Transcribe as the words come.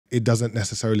it doesn't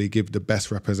necessarily give the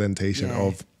best representation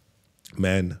of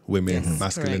men, women,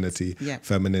 masculinity,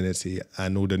 femininity,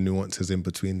 and all the nuances in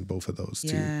between both of those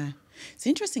two. Yeah. It's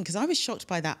interesting because I was shocked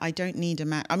by that. I don't need a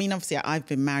man. I mean, obviously, I've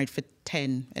been married for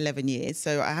 10, 11 years,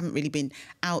 so I haven't really been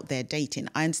out there dating.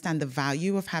 I understand the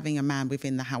value of having a man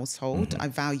within the household. I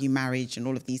value marriage and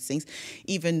all of these things.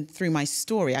 Even through my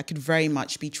story, I could very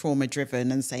much be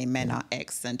trauma-driven and say men are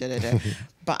X and da-da-da.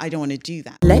 But I don't want to do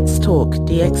that. Let's Talk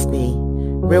DXB.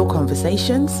 Real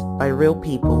conversations by real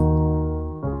people.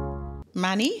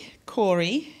 Manny,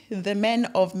 Kori, the men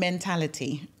of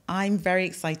mentality. I'm very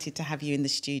excited to have you in the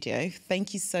studio.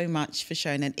 Thank you so much for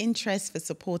showing an interest, for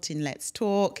supporting Let's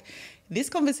Talk. This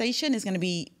conversation is going to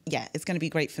be, it's going to be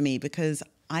great for me because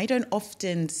I don't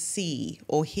often see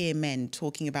or hear men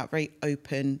talking about very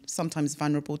open, sometimes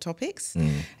vulnerable topics.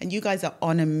 And you guys are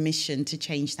on a mission to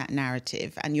change that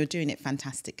narrative and you're doing it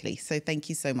fantastically. So thank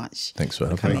you so much. Thanks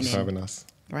for having us.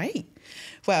 Right.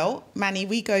 Well, Manny,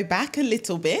 we go back a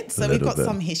little bit. So we've got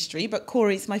some history, but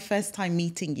Kori, it's my first time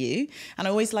meeting you. And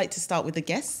I always like to start with the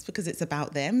guests because it's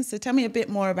about them. So tell me a bit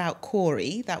more about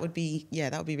Kori. That would be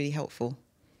really helpful.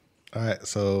 All right.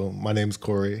 So my name's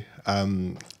Kori.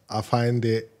 I find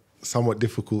it somewhat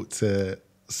difficult to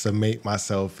summate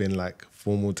myself in like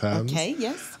formal terms. Okay,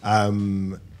 yes.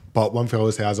 But one thing I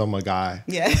always say is I'm a guy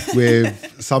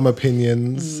with some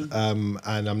opinions, and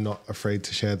I'm not afraid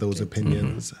to share those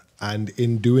opinions. And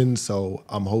in doing so,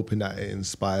 I'm hoping that it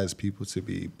inspires people to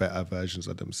be better versions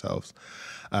of themselves.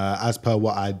 As per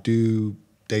what I do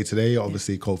day to day,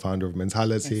 obviously co-founder of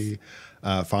Mentality,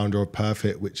 founder of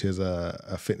Perfect, which is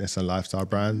a fitness and lifestyle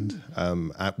brand,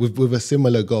 with a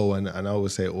similar goal. And I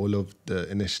always say all of the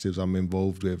initiatives I'm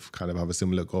involved with kind of have a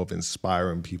similar goal of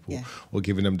inspiring people or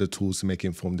giving them the tools to make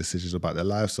informed decisions about their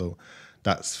life. So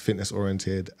that's fitness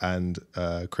oriented and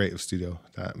creative studio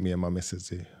that me and my missus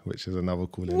do, which is another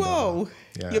cool. Whoa,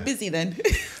 you're busy then.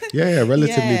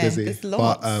 Relatively busy. There's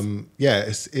lots. But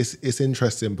it's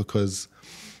interesting because,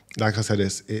 like I said,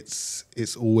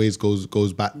 it's always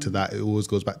goes back to that. It always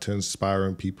goes back to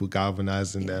inspiring people,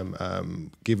 galvanizing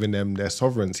them, giving them their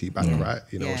sovereignty back, right?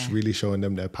 You know, really showing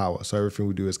them their power. So everything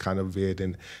we do is kind of veered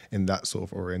in that sort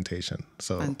of orientation.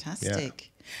 So fantastic.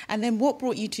 And then what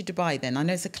brought you to Dubai then? I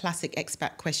know it's a classic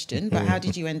expat question, but how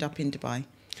did you end up in Dubai?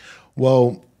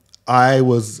 Well, I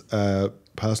was a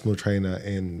personal trainer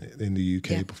in the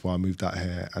UK before I moved out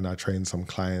here, and I trained some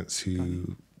clients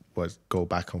who would go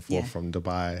back and forth from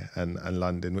Dubai and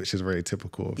London, which is very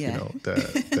typical of, you know,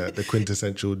 the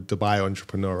quintessential Dubai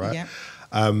entrepreneur, right?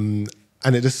 And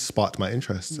it just sparked my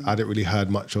interest. I hadn't really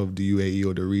heard much of the UAE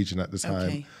or the region at the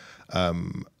time.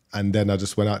 And then I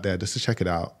just went out there just to check it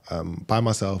out by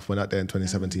myself. Went out there in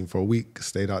 2017 for a week,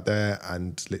 stayed out there,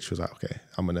 and literally was like, okay,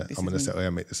 I'm gonna settle here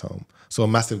and make this home. So a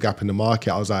massive gap in the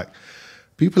market. I was like,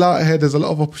 people out here, there's a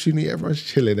lot of opportunity. Everyone's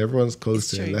chilling, everyone's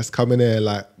coasting. Let's come in here,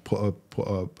 like put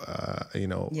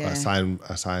a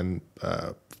sign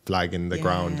flag in the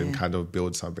ground and kind of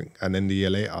build something. And then the year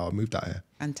later, I moved out here.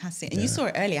 Fantastic. And you saw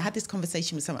it earlier. I had this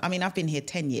conversation with someone. I mean, I've been here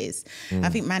 10 years. I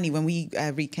think, Manny, when we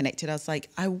reconnected, I was like,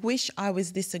 I wish I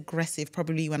was this aggressive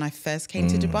probably when I first came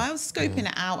to Dubai. I was scoping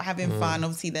it out, having fun.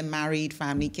 Obviously, they're married,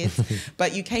 family, kids.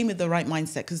 But you came with the right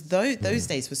mindset because those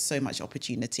days was so much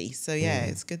opportunity. So,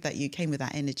 it's good that you came with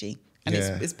that energy. And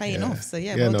it's paying off. So,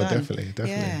 well done. Definitely.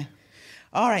 Yeah.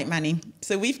 All right, Manny.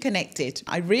 So we've connected.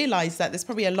 I realised that there's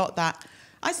probably a lot that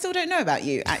I still don't know about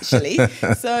you, actually.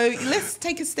 So let's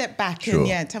take a step back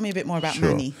and tell me a bit more about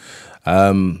Manny.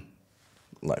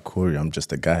 Like Kori, I'm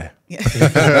just a guy.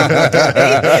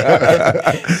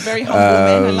 Very humble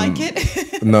man, I like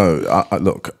it. No,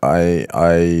 look,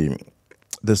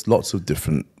 there's lots of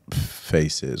different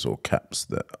faces or caps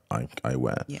that I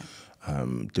wear.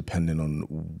 Depending on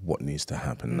what needs to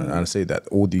happen. And I say that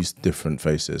all these different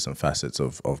faces and facets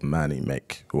of Manny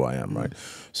make who I am, right?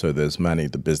 So there's Manny,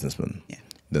 the businessman.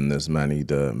 Then there's Manny,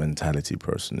 the mentality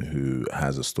person who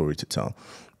has a story to tell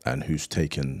and who's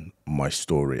taken my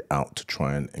story out to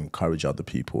try and encourage other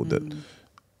people that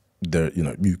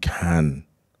you can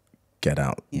get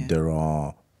out. There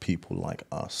are people like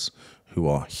us who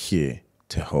are here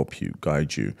to help you,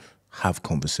 guide you, have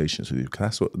conversations with you.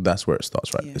 That's where it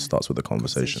starts, right? It starts with a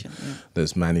conversation.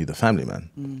 There's Manny, the family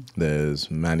man. There's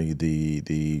Manny,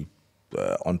 the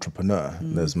entrepreneur.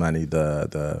 There's Manny,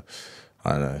 the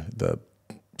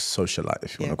socialite,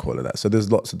 if you want to call it that. So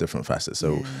there's lots of different facets.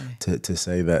 So to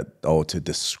say that or to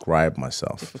describe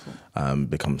myself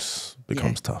becomes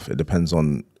becomes tough. It depends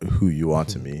on who you are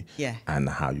to me and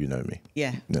how you know me.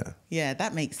 Yeah,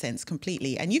 that makes sense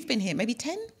completely. And you've been here maybe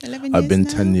 10, 11 years I've been now?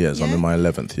 10 years. I'm in my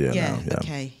 11th year now.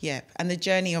 Okay, And the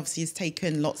journey obviously has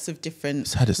taken lots of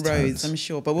different roads, I'm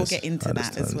sure, but we'll get into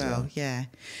that as well. Yeah.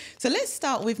 So let's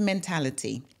start with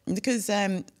mentality. Because,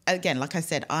 again, like I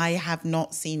said, I have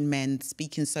not seen men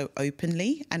speaking so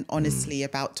openly and honestly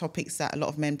about topics that a lot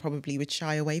of men probably would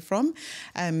shy away from.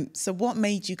 So what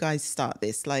made you guys start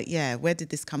this? Like, where did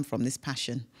this come from, this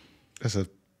passion? It's a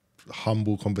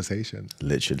humble conversation.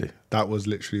 Literally. That was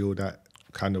literally all that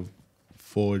kind of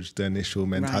forged the initial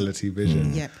mentality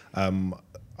vision.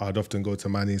 I'd often go to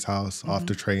Manny's house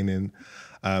after training.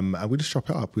 And we'd just chop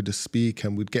it up, we'd just speak,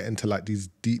 and we'd get into like these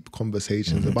deep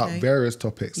conversations about various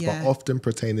topics, but often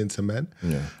pertaining to men.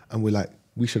 And we're like,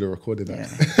 we should have recorded that.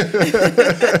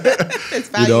 There's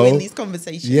value in these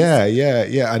conversations. Yeah.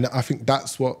 And I think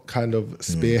that's what kind of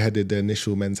spearheaded the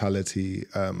initial mentality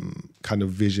kind of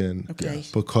vision.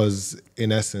 Because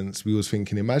in essence, we was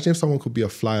thinking, imagine if someone could be a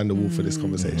fly on the wall for this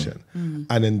conversation.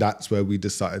 And then that's where we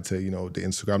decided to, the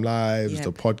Instagram lives,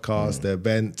 the podcast, the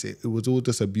event. It was all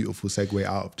just a beautiful segue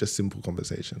out of just simple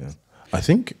conversations. I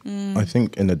think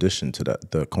in addition to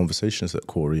that, the conversations that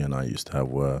Kori and I used to have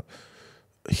were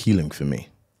healing for me.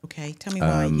 Okay, tell me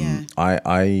why.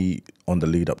 I on the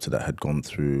lead up to that had gone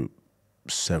through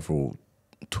several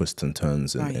twists and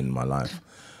turns in my life,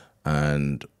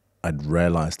 and I'd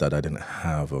realized that I didn't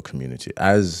have a community,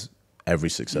 as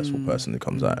every successful person who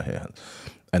comes out here.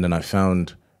 And then I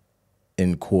found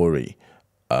in Kori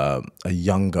a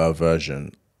younger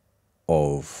version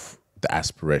of the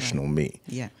aspirational me.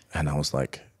 And I was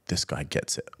like, this guy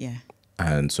gets it.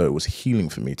 And so it was healing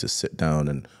for me to sit down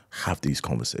and have these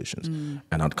conversations.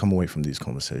 And I'd come away from these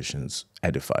conversations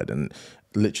edified, and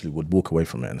literally would walk away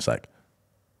from it and it's like,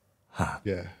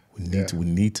 we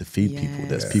need to feed people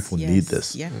this. People need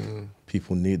this.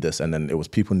 People need this. And then it was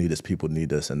people need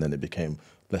this. And then it became,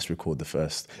 let's record the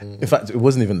first. In fact, it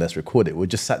wasn't even let's record it. We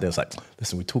just sat there, it's like,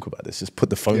 listen, we talk about this. Just put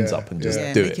the phones up and just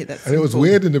do it. And it was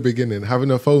weird in the beginning,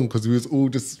 having a phone, because we was all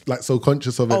just like so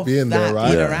conscious of it being there,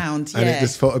 right? Around, and it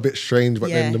just felt a bit strange. But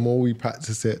then the more we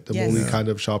practice it, the more we kind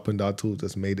of sharpened our tools,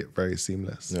 just made it very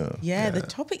seamless. The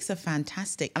topics are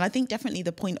fantastic. And I think definitely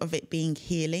the point of it being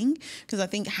healing, because I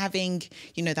think having,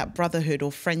 that brotherhood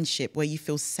or friendship where you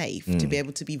feel safe to be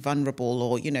able to be vulnerable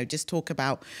or, just talk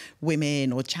about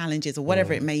women or challenges or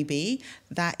whatever it may be,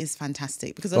 that is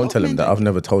fantastic. Because don't tell him that. I've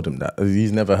never told him that.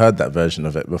 He's never heard that version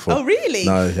of it before. Oh, really?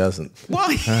 No, he hasn't.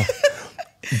 Why?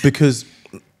 Because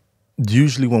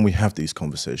usually when we have these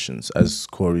conversations, as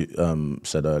Kori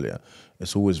said earlier,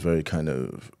 it's always very kind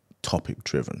of topic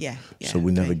driven. So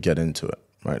we never get into it,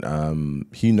 right?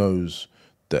 He knows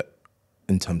that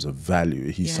in terms of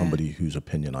value, he's somebody whose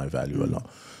opinion I value a lot.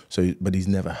 So, but he's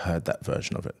never heard that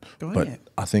version of it. But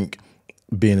I think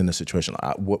being in a situation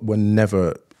like that, we're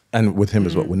never, and with him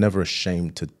as well, we're never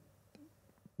ashamed to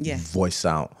voice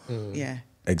out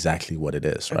exactly what it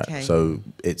is, right? So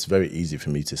it's very easy for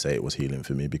me to say it was healing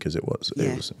for me, because it was.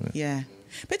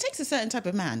 But it takes a certain type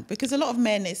of man, because a lot of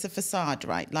men, it's a facade,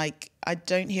 right? Like, I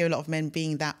don't hear a lot of men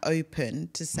being that open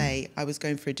to say, I was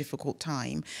going through a difficult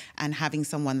time, and having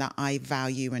someone that I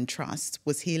value and trust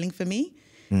was healing for me.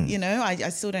 I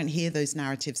still don't hear those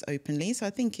narratives openly. So I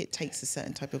think it takes a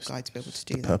certain type of guy to be able to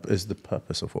do that. Is the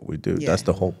purpose of what we do. That's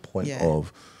the whole point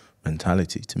of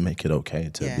mentality, to make it okay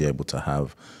to be able to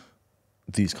have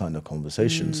these kind of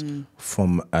conversations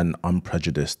from an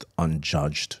unprejudiced,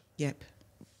 unjudged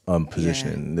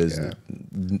positioning.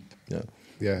 You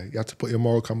have to put your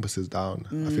moral compasses down.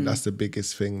 I think that's the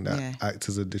biggest thing that acts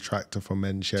as a detractor from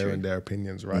men sharing their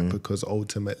opinions, right? Because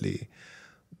ultimately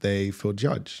they feel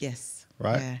judged.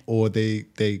 Right? Or they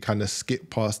kind of skip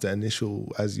past the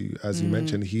initial, as you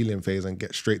mentioned, healing phase and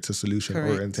get straight to solution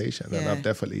orientation. And I've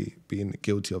definitely been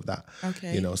guilty of that.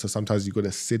 So sometimes you got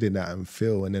to sit in that and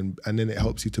feel, and then it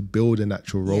helps you to build a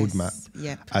natural roadmap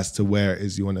as to where it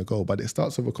is you want to go. But it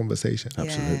starts with a conversation.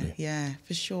 Absolutely. Yeah,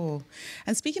 for sure.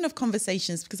 And speaking of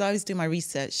conversations, because I always do my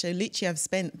research, so literally I've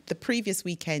spent the previous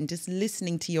weekend just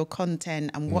listening to your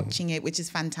content and watching it, which is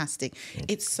fantastic.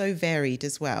 It's so varied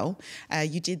as well.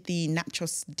 You did the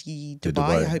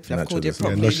Dubai. Hopefully I've called it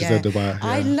properly. Dubai.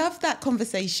 I love that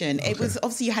conversation. It was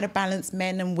obviously, you had a balance,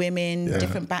 men and women,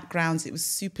 different backgrounds. It was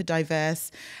super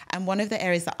diverse. And one of the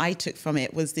areas that I took from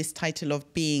it was this title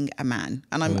of being a man.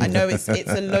 And I know it's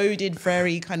a loaded,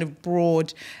 very kind of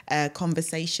broad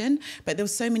conversation, but there were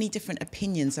so many different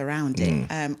opinions around it.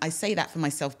 I say that for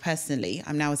myself personally.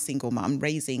 I'm now a single mum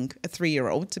raising a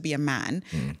 3-year-old to be a man,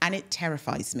 and it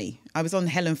terrifies me. I was on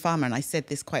Helen Farmer and I said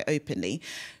this quite openly.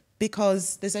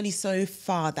 because there's only so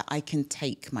far that I can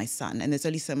take my son, and there's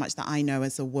only so much that I know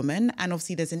as a woman. And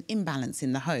obviously there's an imbalance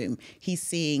in the home. He's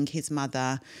seeing his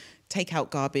mother take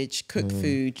out garbage, cook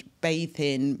food, bathe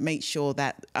in, make sure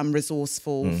that I'm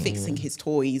resourceful, fixing his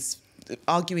toys,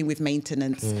 arguing with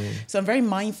maintenance. So I'm very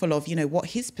mindful of, you know, what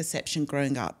his perception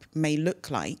growing up may look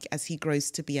like as he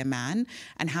grows to be a man,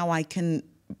 and how I can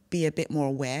be a bit more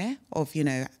aware of, you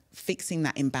know, fixing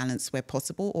that imbalance where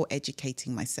possible, or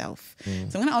educating myself. So I'm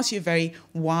going to ask you a very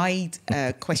wide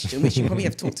question, which you probably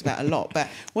have talked about a lot, but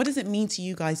what does it mean to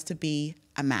you guys to be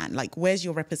a man? Like, where's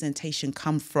your representation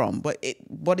come from?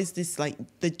 What is this, like,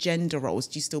 the gender roles?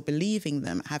 Do you still believe in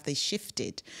them? Have they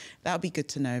shifted? That would be good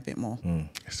to know a bit more.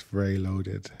 It's very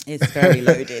loaded. It's very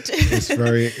loaded.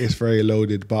 It's very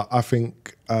loaded. But I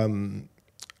think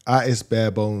at its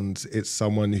bare bones, it's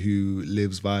someone who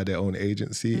lives via their own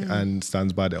agency and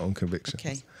stands by their own convictions.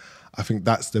 Okay. I think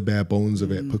that's the bare bones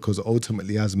of it, because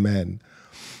ultimately as men,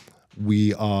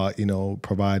 we are, you know,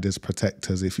 providers,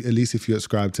 protectors, at least if you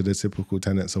ascribe to the typical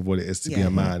tenets of what it is to be a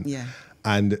man. Yeah.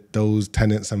 And those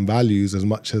tenets and values, as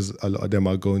much as a lot of them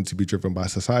are going to be driven by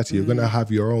society, you're going to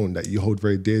have your own that you hold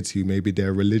very dear to you. Maybe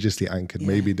they're religiously anchored,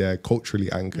 maybe they're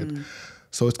culturally anchored.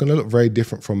 So it's going to look very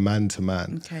different from man to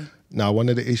man. Okay. Now, one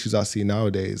of the issues I see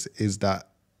nowadays is that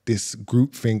this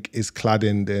groupthink is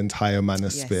cladding the entire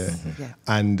manosphere,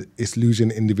 and it's losing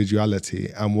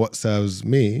individuality. And what serves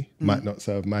me might not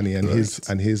serve Manny and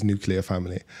his nuclear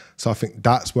family. So I think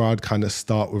that's where I'd kind of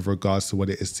start with regards to what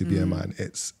it is to be a man.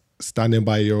 It's standing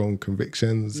by your own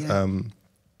convictions,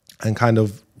 and kind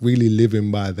of really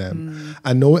living by them,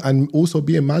 and also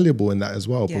being malleable in that as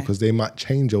well, because they might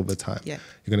change over time. You're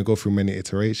going to go through many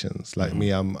iterations. Like me,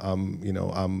 I'm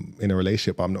in a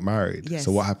relationship, but I'm not married.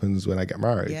 So what happens when I get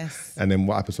married? And then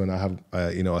what happens when I have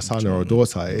a son or a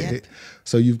daughter?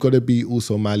 So you've got to be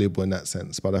also malleable in that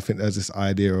sense. But I think there's this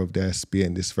idea of there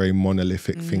being this very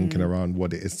monolithic thinking around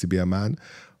what it is to be a man.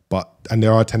 And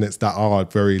there are tenets that are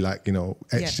very, like, you know,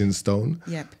 etched in stone,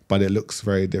 but it looks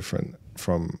very different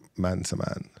from man to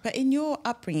man. But in your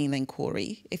upbringing then,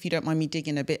 Kori, if you don't mind me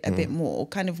digging a bit more,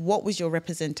 kind of what was your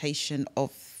representation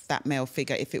of that male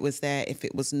figure, if it was there, if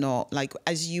it was not? Like,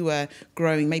 as you were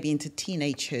growing maybe into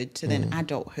teenagehood to then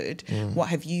adulthood, what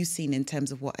have you seen in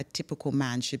terms of what a typical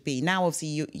man should be? Now,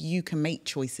 obviously, you can make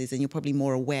choices, and you're probably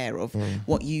more aware of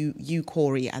what you,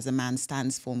 Kori, as a man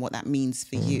stands for and what that means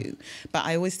for you. But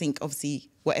I always think, obviously,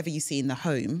 whatever you see in the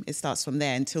home, it starts from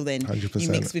there. Until then, 100%. You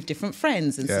mix with different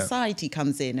friends, and society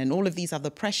comes in, and all of these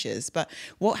other pressures. But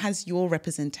what has your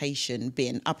representation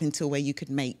been up until where you could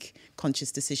make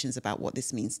conscious decisions about what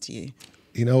this means to you?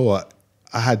 You know what?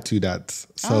 I had two dads.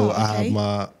 So I have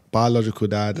my biological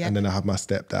dad, and then I have my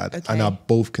stepdad, and I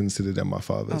both consider them my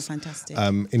fathers. Oh, fantastic.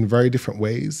 In very different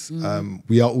ways.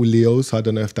 We are all Leos, so I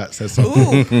don't know if that says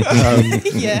something.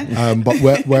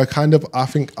 But we're kind of, I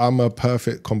think I'm a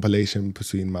perfect compilation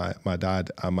between my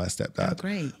dad and my stepdad. Oh,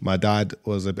 great. My dad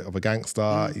was a bit of a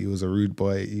gangster. He was a rude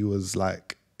boy. He was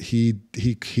like, he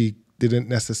didn't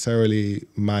necessarily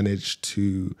manage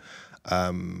to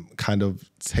kind of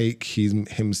take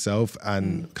himself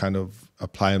and kind of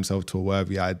apply himself to a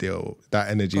worthy ideal. That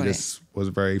energy just was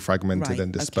very fragmented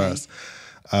and dispersed.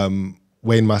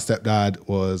 Wayne, my stepdad,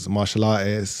 was a martial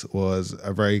artist, was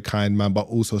a very kind man, but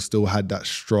also still had that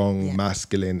strong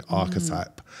masculine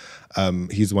archetype.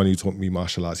 He's the one who taught me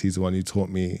martial arts. He's the one who taught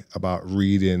me about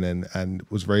reading and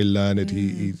was very learned.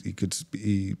 He could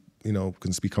speak,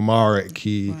 can speak Amharic.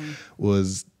 He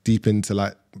was deep into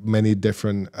like many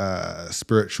different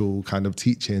spiritual kind of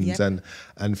teachings and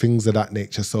things of that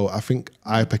nature. So I think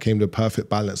I became the perfect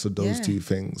balance of those two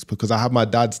things, because I have my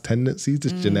dad's tendencies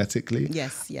just genetically.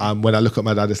 When I look at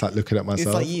my dad, it's like looking at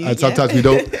myself. Like you, and sometimes we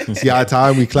don't see eye to eye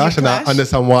and we clash, and I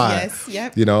understand why.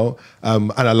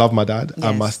 And I love my dad.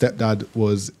 And my stepdad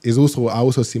I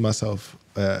also see myself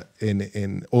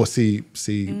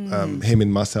him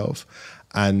in myself.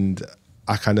 And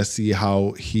I kind of see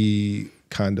how he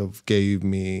kind of gave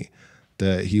me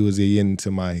he was a yin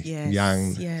to my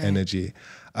yang energy.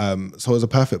 So it was a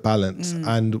perfect balance.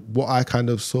 And what I kind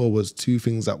of saw was two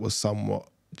things that were somewhat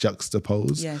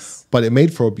juxtaposed, but it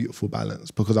made for a beautiful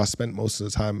balance, because I spent most of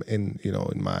the time in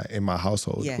my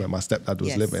household where my stepdad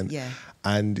was living.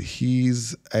 And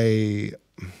he's I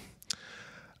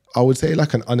would say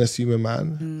like an unassuming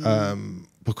man,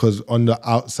 because on the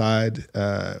outside,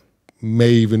 may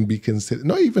even be considered,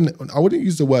 I wouldn't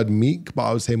use the word meek, but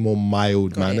I would say more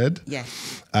mild-mannered.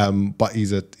 But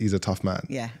he's a tough man.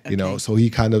 So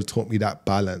he kind of taught me that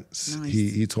balance.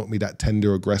 He taught me that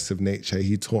tender, aggressive nature.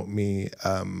 He taught me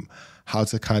how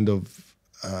to kind of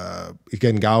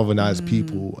again, galvanize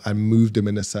people and move them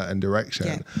in a certain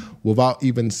direction without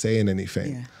even saying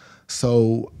anything. Yeah.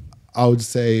 So I would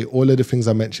say all of the things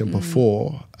I mentioned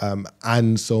before,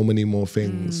 and so many more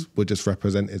things were just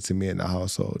represented to me in the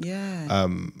household. Yeah.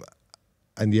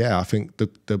 And yeah, I think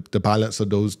the balance of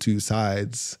those two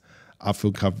sides, I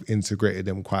think I've integrated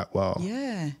them quite well.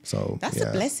 Yeah. So that's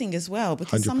a blessing as well,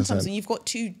 because 100%. sometimes when you've got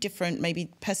two different maybe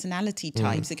personality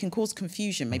types, it can cause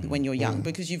confusion maybe when you're young,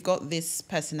 because you've got this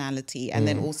personality and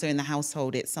then also in the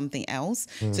household it's something else.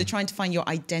 So trying to find your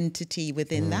identity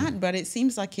within that, but it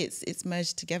seems like it's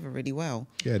merged together really well.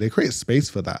 Yeah, they create space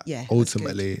for that. Yeah,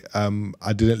 ultimately.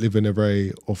 I didn't live in a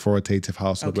very authoritative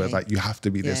household where it's like you have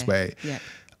to be this way. Yeah.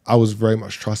 I was very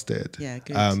much trusted. Yeah,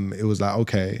 good. It was like,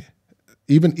 okay,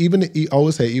 even I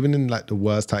always say, even in like the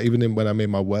worst time, even in when I made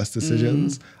my worst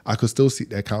decisions, I could still seek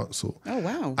their counsel. Oh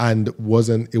wow. And it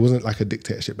wasn't like a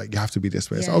dictatorship, like you have to be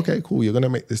this way. It's Yeah. like, okay, cool, you're gonna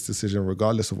make this decision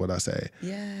regardless of what I say.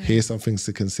 Yeah. Here's some things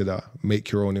to consider,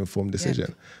 make your own informed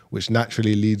decision, which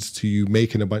naturally leads to you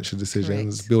making a bunch of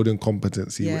decisions, Correct. building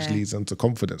competency, which Yeah. leads into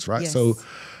confidence, right? Yes. So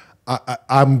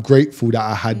I'm grateful that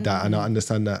I had that, and I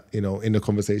understand that, you know, in the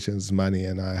conversations Manny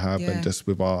and I have, and just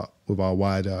with our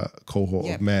wider cohort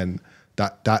of men,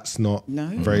 that's not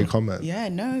very common. Yeah,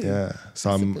 no. Yeah.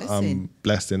 So I'm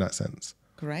blessed in that sense.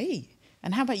 Great.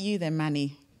 And how about you then,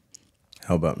 Manny?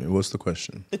 How about me? What's the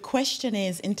question? The question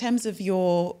is, in terms of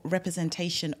your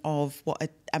representation of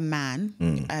what a man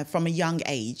from a young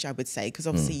age, I would say, because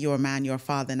obviously you're a man, you're a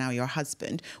father, now you're a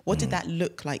husband. What did that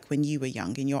look like when you were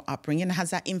young in your upbringing?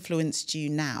 Has that influenced you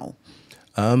now?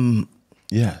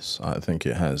 Yes, I think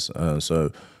it has.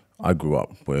 So I grew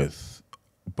up with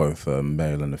both a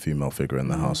male and a female figure in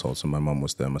the household. So my mum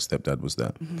was there, my stepdad was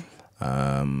there.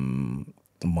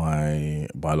 My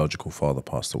biological father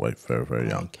passed away very, very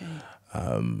young. Okay.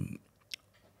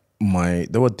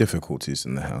 There were difficulties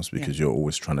in the house because you're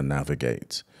always trying to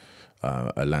navigate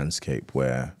a landscape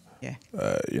where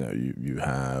you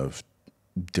have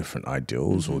different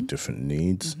ideals or different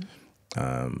needs,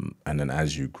 and then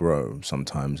as you grow,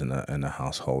 sometimes in a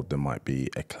household there might be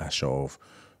a clash of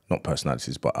not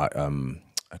personalities but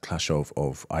a clash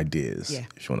of ideas,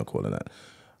 if you want to call it that.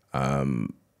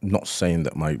 Not saying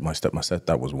that my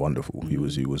stepdad was wonderful. He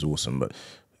was awesome, but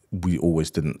we always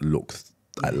didn't look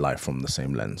at life from the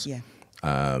same lens.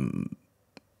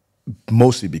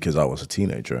 Mostly because I was a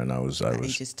teenager and I was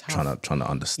trying to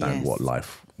understand what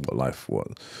life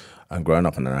was. And growing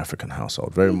up in an African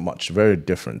household, very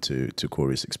different to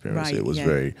Kori's experience. Right, it was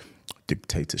very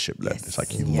dictatorship led. It's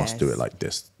like you must do it like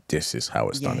this. This is how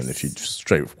it's done. And if you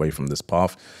stray away from this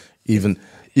path, even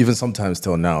sometimes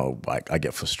till now, like I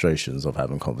get frustrations of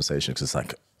having conversations because it's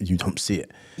like you don't see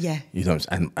it. Yeah. You don't,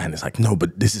 and it's like, no,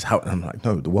 but this is how. And I'm like,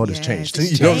 no, the world has changed.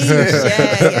 You know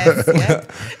what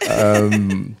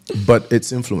I'm but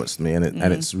it's influenced me, and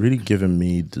it's really given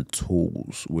me the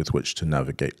tools with which to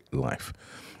navigate life.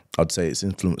 I'd say it's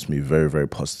influenced me very, very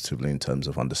positively in terms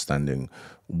of understanding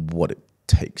what it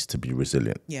takes to be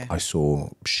resilient. Yeah. I saw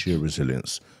sheer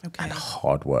resilience and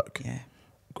hard work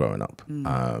growing up.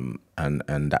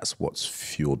 And that's what's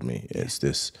fueled me. It's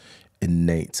this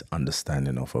innate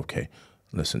understanding of, okay,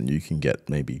 listen, you can get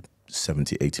maybe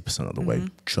 70, 80% of the way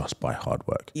just by hard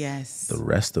work. Yes. The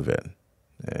rest of it,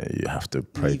 you have to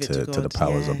pray to the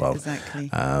powers above. Exactly.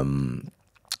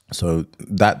 So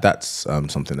that's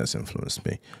something that's influenced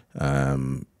me.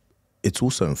 It's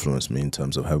also influenced me in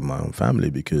terms of having my own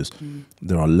family because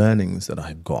there are learnings that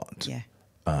I got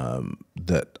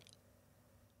that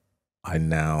I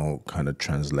now kind of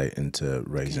translate into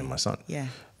raising my son. Yeah.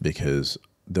 Because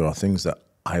there are things that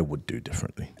I would do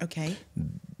differently. Okay.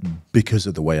 Because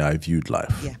of the way I viewed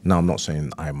life. Yeah. Now, I'm not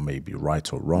saying I may be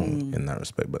right or wrong in that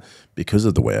respect, but because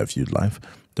of the way I viewed life,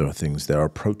 there are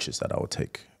approaches that I would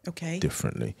take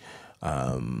differently.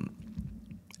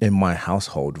 In my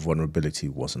household, vulnerability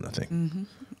wasn't a thing.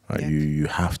 Right? You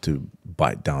have to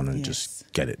bite down and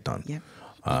just get it done. Yep.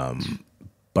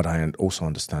 But I also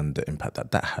understand the impact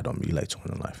that had on me later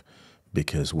on in life,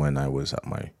 because when I was at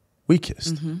my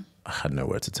weakest, I had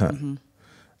nowhere to turn.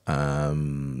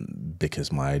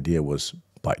 Because my idea was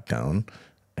bite down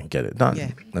and get it done.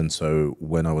 Yeah. And so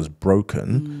when I was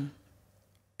broken,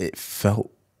 it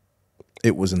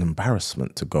was an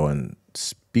embarrassment to go and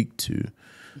speak to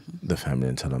the family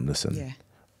and tell them, listen,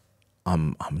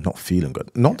 I'm not feeling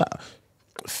good. Not that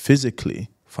physically,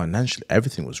 financially,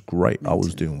 everything was great. Mentally. I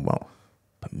was doing well.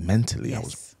 But mentally, I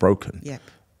was broken. Yep.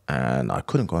 And I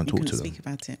couldn't go and talk to them.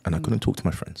 About it. And I couldn't talk to my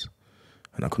friends.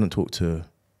 And I couldn't talk to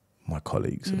my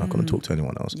colleagues. And I couldn't talk to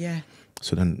anyone else. Yeah.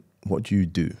 So then what do you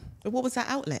do? But what was that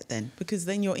outlet then? Because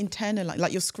then you're internal,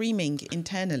 like you're screaming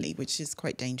internally, which is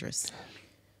quite dangerous.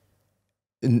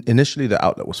 initially the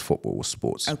outlet was football, was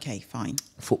sports. Okay, fine.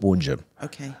 Football and gym.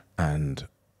 Okay. And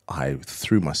I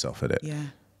threw myself at it. Yeah.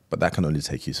 But that can only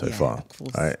take you so far, of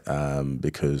course. right?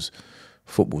 Because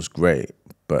football's great,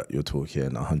 but you're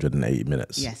talking 180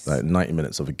 minutes. Yes. Like 90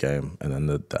 minutes of a game, and then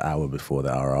the hour before,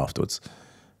 the hour afterwards.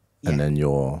 And then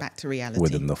you're back to reality,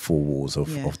 within the four walls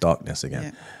of darkness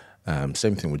again.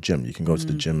 Same thing with gym. You can go to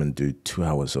the gym and do 2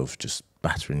 hours of just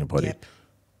battering your body,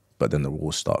 but then the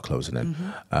walls start closing in.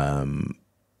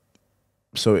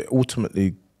 So it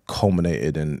ultimately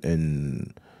culminated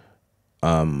in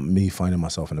me finding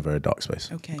myself in a very dark space.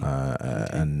 Okay.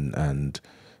 And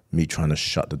me trying to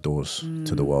shut the doors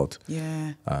to the world.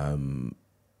 Yeah. And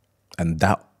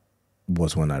that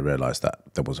was when I realized that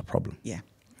there was a problem. Yeah.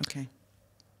 Okay.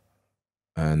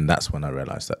 And that's when I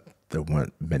realized that there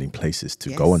weren't many places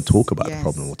to go and talk about the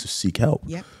problem or to seek help.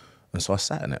 Yep. And so I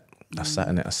sat in it. I sat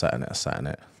in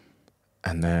it.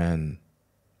 And then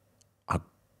I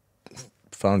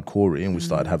found Kori and we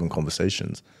started having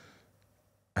conversations.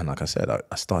 And like I said,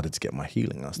 I started to get my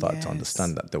healing. I started to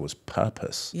understand that there was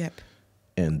purpose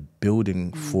in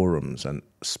building forums and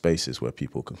spaces where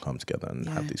people can come together and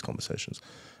have these conversations.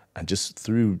 And just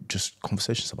through just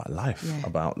conversations about life,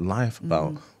 about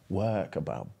work,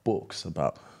 about books,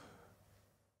 about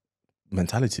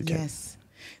mentality. Yes.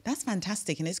 That's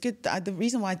fantastic. And it's good. The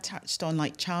reason why I touched on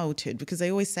like childhood, because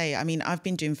they always say, I mean, I've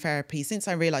been doing therapy since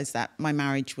I realized that my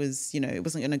marriage was, it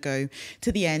wasn't going to go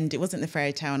to the end. It wasn't the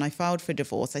fairy tale. And I filed for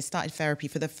divorce. I started therapy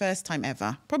for the first time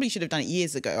ever. Probably should have done it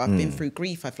years ago. I've been through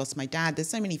grief. I've lost my dad. There's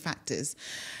so many factors.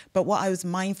 But what I was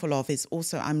mindful of is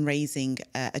also I'm raising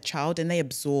a child and they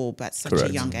absorb at such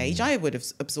a young age. I would have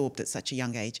absorbed at such a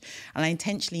young age. And I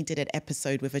intentionally did an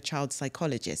episode with a child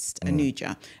psychologist,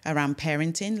 Anuja, around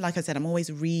parenting. Like I said, I'm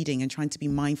always reading and trying to be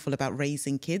mindful about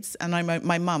raising kids. And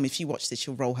my mum, if she watched this,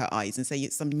 she'll roll her eyes and say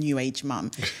it's some new age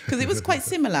mum. Because it was quite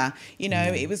similar.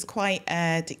 It was quite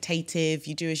dictative.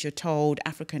 You do as you're told,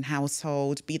 African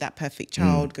household, be that perfect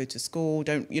child, go to school,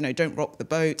 don't rock the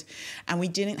boat. And we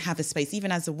didn't have a space,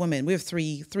 even as a woman. We have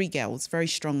three girls, very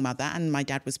strong mother, and my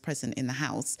dad was present in the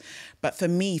house. But for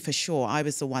me, for sure, I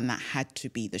was the one that had to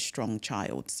be the strong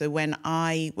child. So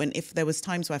if there was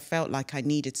times where I felt like I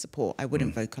needed support, I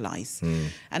wouldn't vocalize.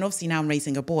 And obviously now I'm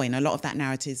raising a boy, and a lot of that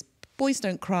narrative is boys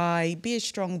don't cry, be a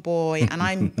strong boy. And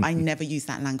I never use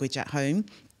that language at home,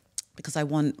 because I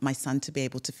want my son to be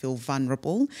able to feel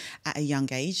vulnerable at a young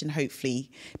age and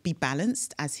hopefully be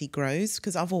balanced as he grows,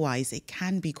 because otherwise it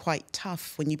can be quite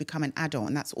tough when you become an adult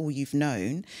and that's all you've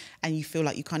known and you feel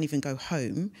like you can't even go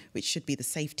home, which should be the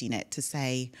safety net to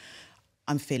say,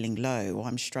 I'm feeling low, or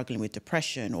I'm struggling with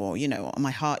depression, or,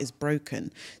 my heart is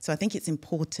broken. So I think it's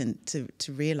important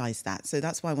to realize that. So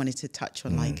that's why I wanted to touch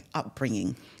on like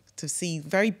upbringing. To see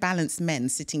very balanced men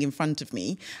sitting in front of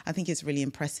me, I think it's really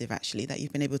impressive, actually, that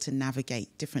you've been able to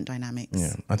navigate different dynamics.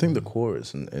 Yeah, I think the core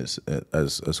is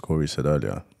as Kori said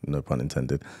earlier, no pun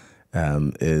intended,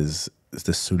 is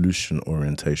the solution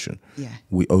orientation. Yeah,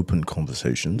 we open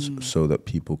conversations so that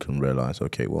people can realize,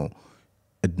 okay, well,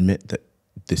 admit that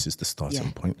this is the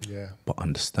starting point, but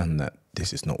understand that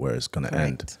this is not where it's going to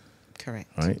end. Correct.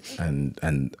 Right,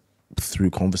 and through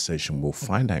conversation, we'll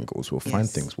find angles, we'll find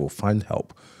things, we'll find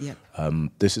help. Yep.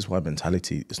 This is why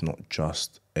mentality is not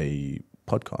just a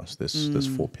podcast. There's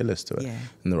 4 pillars to it. Yeah.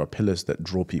 And there are pillars that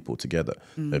draw people together.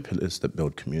 There are pillars that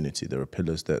build community. There are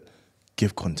pillars that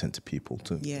give content to people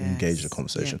to engage the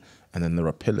conversation. And then there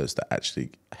are pillars that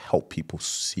actually help people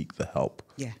seek the help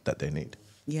that they need.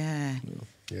 Yeah.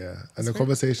 Yeah. And the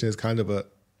conversation is kind of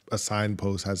a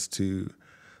signpost as to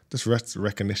just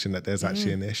recognition that there's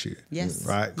actually an issue. Yes.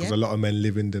 Right? Because a lot of men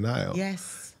live in denial.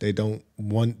 Yes. They don't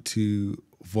want to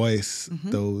voice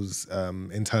those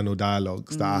internal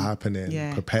dialogues that are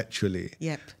happening perpetually,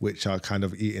 which are kind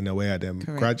of eating away at them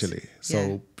gradually.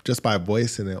 So just by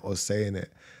voicing it or saying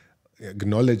it,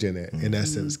 acknowledging it, in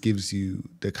essence, gives you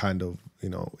the kind of,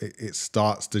 it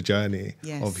starts the journey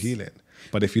of healing.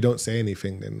 But if you don't say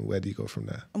anything, then where do you go from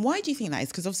there? And why do you think that is?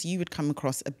 Because obviously you would come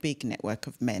across a big network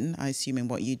of men, I assume, in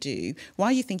what you do.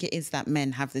 Why do you think it is that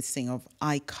men have this thing of,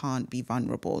 I can't be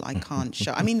vulnerable, I can't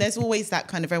show? I mean, there's always that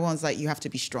kind of, everyone's like, you have to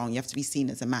be strong, you have to be seen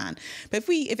as a man. But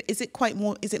is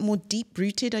it more deep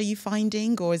rooted, are you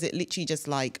finding? Or is it literally just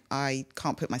like, I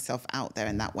can't put myself out there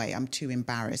in that way, I'm too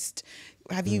embarrassed?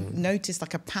 Have you noticed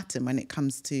like a pattern when it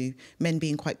comes to men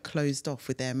being quite closed off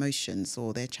with their emotions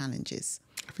or their challenges?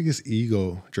 I think it's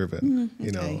ego driven.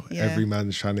 You know, every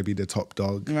man's trying to be the top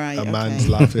dog. Right, a man's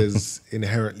life is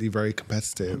inherently very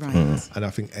competitive. Right. And I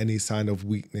think any sign of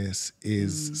weakness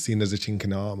is seen as a chink in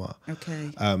the armor.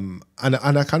 Okay. And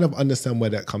I kind of understand where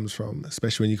that comes from,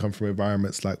 especially when you come from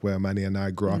environments like where Manny and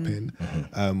I grew up in,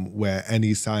 where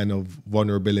any sign of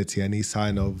vulnerability, any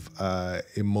sign of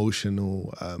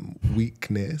emotional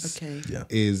weakness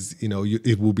is, you know,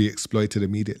 it will be exploited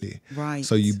immediately. Right.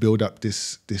 So you build up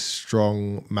this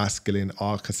strong masculine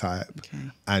archetype,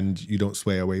 and you don't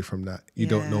sway away from that. You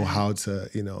don't know how to,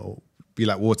 you know, be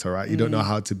like water, right? You don't know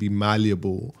how to be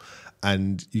malleable,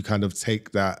 and you kind of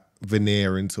take that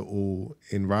veneer into all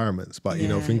environments. But you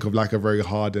know, think of like a very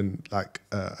hardened, like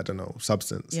I don't know,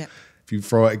 substance. Yeah. If you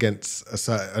throw it against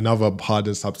another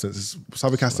hardened substance,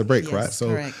 something has to break, right?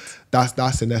 So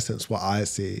that's in essence what I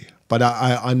see. But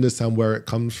I understand where it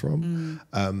comes from.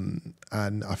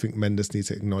 And I think men just need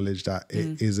to acknowledge that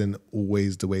it isn't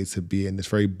always the way to be. And this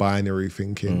very binary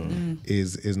thinking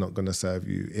is not going to serve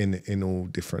you in all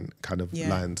different kind of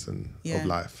lines of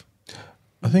life.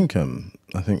 I think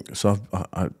so.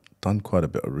 I've done quite a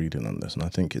bit of reading on this, and I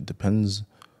think it depends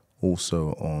also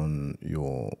on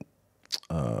your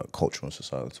cultural and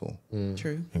societal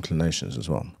inclinations as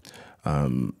well.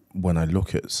 When I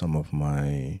look at some of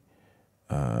my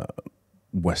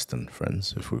Western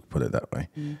friends, if we put it that way,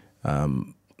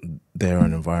 they're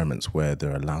in environments where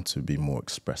they're allowed to be more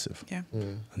expressive,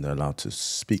 and they're allowed to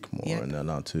speak more, and they're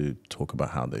allowed to talk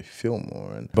about how they feel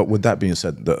more. But with that being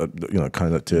said, you know,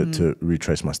 kind of to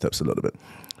retrace my steps a little bit,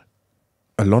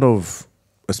 a lot of,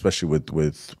 especially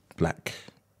with black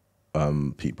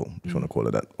people, if you want to call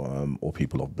it that, or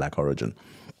people of black origin,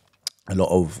 a lot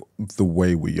of the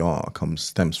way we are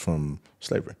stems from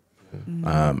slavery,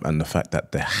 and the fact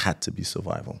that there had to be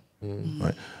survival,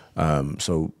 right?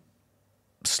 So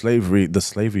the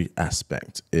slavery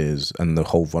aspect is, and the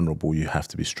whole vulnerable, you have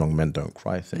to be strong, men don't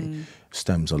cry thing,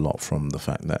 stems a lot from the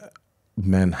fact that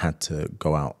men had to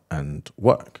go out and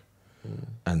work.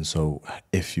 And so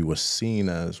if you were seen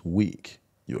as weak,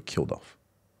 you were killed off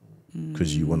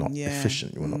because you were not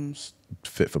efficient, you were not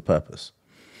fit for purpose.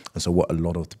 And so what a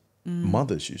lot of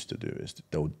mothers used to do is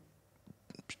they would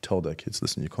tell their kids,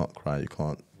 listen, you can't cry, you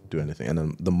can't do anything. And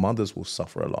then the mothers will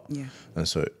suffer a lot. And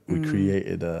so we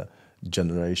created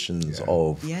generations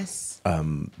of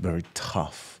very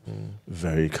tough,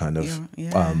 very kind of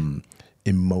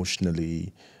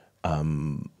emotionally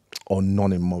or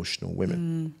non-emotional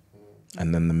women.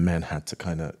 And then the men had to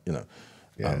kind of, you know,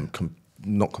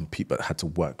 not compete, but had to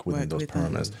work within those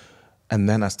parameters. And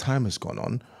then as time has gone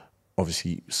on,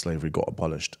 obviously slavery got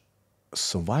abolished.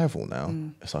 Survival now,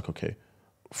 it's like, okay,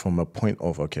 from a point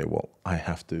of, okay, well, I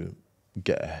have to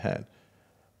get ahead,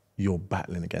 you're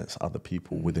battling against other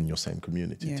people within your same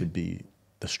community to be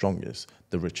the strongest,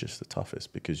 the richest, the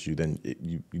toughest, because you then,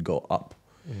 you go up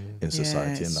in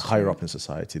society, and the higher up in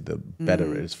society, the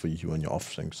better it is for you and your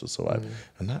offspring to survive.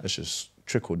 And that has just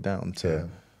trickled down to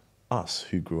us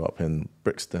who grew up in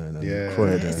Brixton and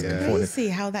Croydon. It's crazy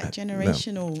how that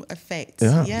generational effect.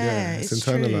 It's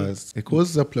internalized. True. It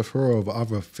causes a plethora of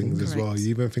other things as well. You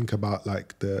even think about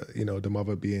like the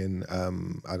mother being,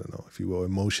 I don't know, if you will,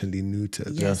 emotionally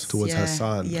neutered towards her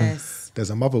son.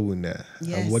 There's a mother wound there.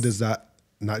 And what does that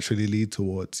naturally lead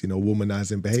towards,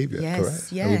 womanizing behavior,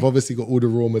 correct? And we've obviously got all the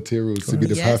raw materials to be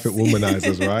the perfect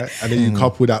womanizers, right? And then you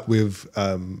couple that with,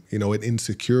 an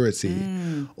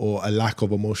insecurity or a lack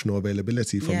of emotional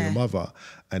availability from your mother,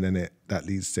 and then that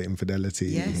leads to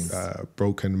infidelity,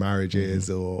 broken marriages,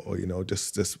 or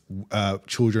just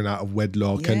children out of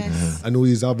wedlock, and all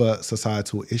these other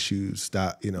societal issues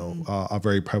that are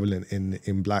very prevalent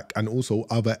in Black and also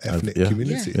other ethnic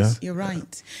communities. You're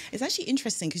right. It's actually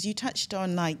interesting because you touched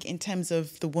on, like, in terms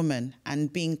of the woman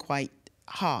and being quite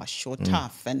harsh or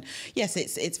tough, and yes,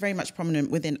 it's very much prominent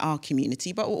within our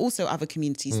community, but also other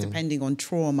communities depending on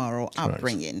trauma or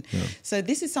upbringing. So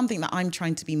this is something that I'm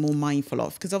trying to be more mindful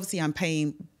of, because obviously I'm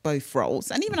playing both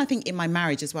roles, and even I think in my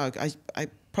marriage as well, I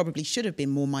probably should have been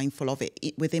more mindful of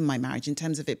it within my marriage in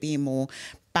terms of it being more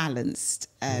balanced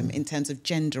in terms of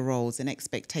gender roles and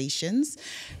expectations.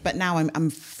 But now I'm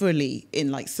fully in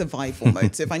like survival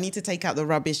mode. So if I need to take out the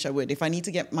rubbish, I would. If I need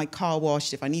to get my car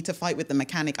washed, if I need to fight with the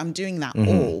mechanic, I'm doing that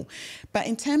all. But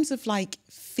in terms of like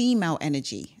female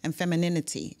energy and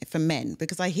femininity for men,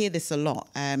 because I hear this a lot,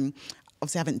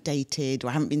 obviously I haven't dated or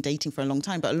I haven't been dating for a long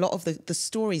time, but a lot of the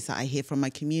stories that I hear from my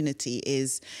community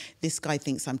is this guy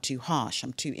thinks I'm too harsh,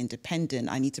 I'm too independent,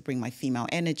 I need to bring my female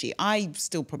energy. I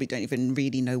still probably don't even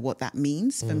really know what that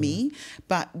means for me.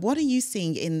 But what are you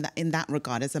seeing in that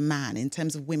regard as a man, in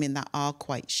terms of women that are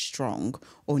quite strong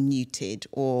or neutered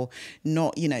or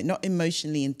not, not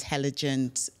emotionally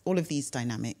intelligent, all of these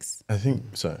dynamics? I think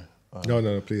so.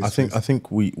 No, please. I think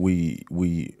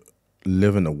we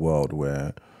live in a world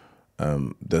where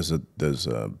there's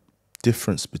a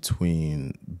difference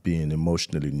between being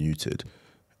emotionally neutered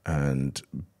and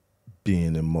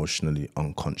being emotionally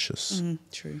unconscious.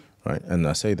 True. Right? And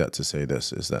I say that to say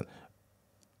this, is that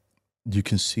you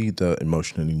can see the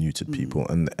emotionally neutered people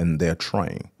and they're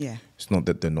trying. Yeah. It's not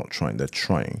that they're not trying, they're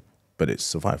trying, but it's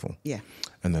survival. Yeah.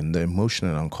 And then the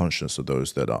emotional and unconscious are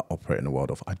those that are operating in the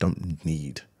world of, I don't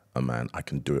need a man, I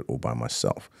can do it all by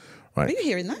myself. Right? Are you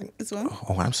hearing that as well?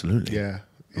 Oh, absolutely. Yeah.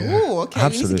 Oh, okay.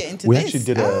 Absolutely. We need to get into we this. Actually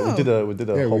did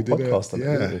a whole podcast on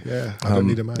it. Yeah. I don't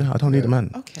need a man. Yeah, I don't need a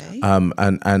man. Okay.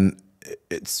 And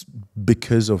it's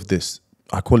because of this,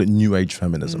 I call it new age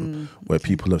feminism, where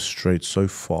people have strayed so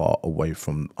far away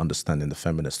from understanding the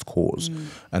feminist cause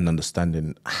and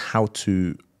understanding how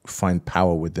to find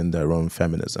power within their own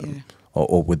feminism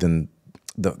or within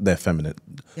their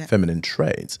feminine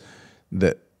traits,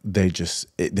 that they just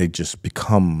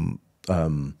become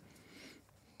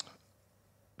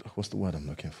what's the word I'm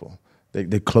looking for?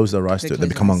 They close their eyes to it. They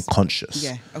become unconscious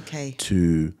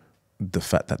to the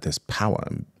fact that there's power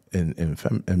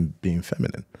in being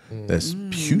feminine. There's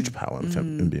huge power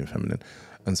in being feminine.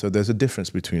 And so there's a difference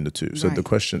between the two. So the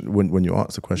question, when you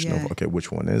ask the question of, okay,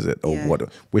 which one is it? Or what?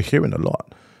 We're hearing a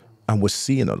lot. And we're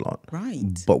seeing a lot, right?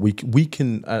 But we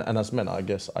can, and as men, I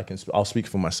guess I'll speak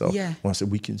for myself. Yeah. When I say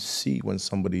we can see when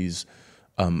somebody's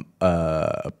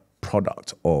a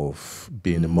product of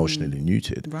being emotionally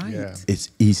neutered. Right. Yeah.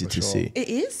 It's easy to see. It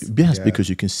is? Yes, because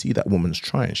you can see that woman's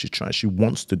trying. She's trying. She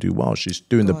wants to do well. She's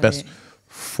doing the best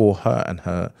for her and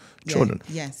her children.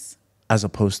 Yes. As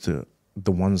opposed to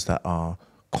the ones that are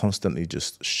constantly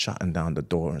just shutting down the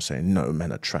door and saying, no,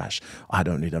 men are trash. I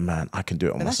don't need a man. I can do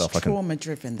it on myself. That's trauma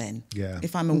driven then. Yeah.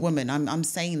 If I'm a woman, I'm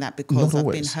saying that because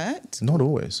I've been hurt. Not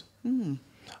always.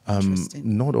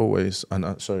 Not always.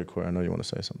 And sorry, Kori, I know you want to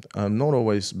say something. Not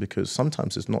always, because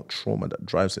sometimes it's not trauma that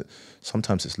drives it.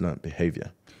 Sometimes it's learned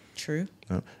behavior. True.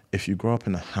 If you grow up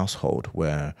in a household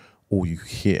where all you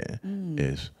hear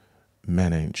is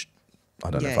men ain't,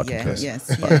 I don't know if I can curse.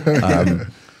 Yes.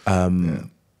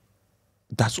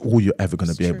 That's all you're ever going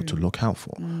to be able to look out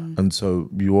for. And so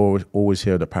you always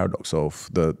hear the paradox of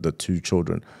the two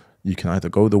children. You can either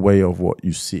go the way of what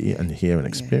you see and hear and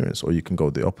experience, or you can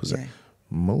go the opposite. Yeah.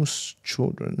 Most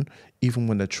children, even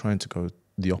when they're trying to go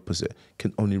the opposite,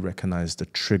 can only recognize the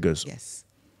triggers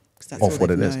of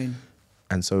what it is.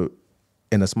 And so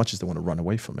in as much as they want to run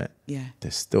away from it,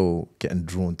 they're still getting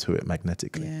drawn to it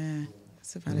magnetically. Yeah,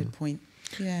 that's a valid point.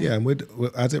 Yeah, and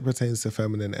as it pertains to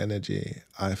feminine energy,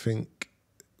 I think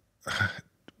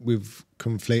we've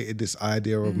conflated this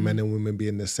idea of men and women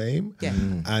being the same,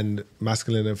 and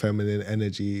masculine and feminine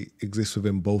energy exists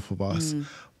within both of us,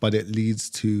 but it leads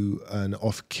to an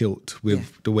off kilt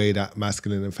with the way that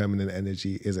masculine and feminine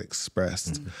energy is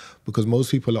expressed, because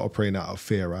most people are operating out of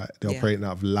fear, right? They're operating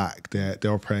out of lack. They're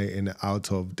operating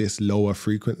out of this lower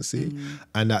frequency,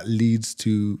 and that leads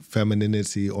to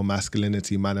femininity or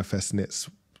masculinity manifesting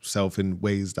itself in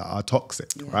ways that are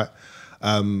toxic, right?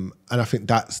 And I think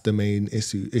that's the main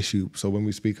issue. So when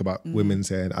we speak about women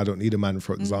saying, I don't need a man,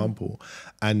 for example,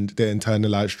 and the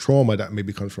internalized trauma that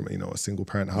maybe comes from, a single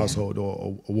parent household,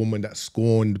 or a woman that's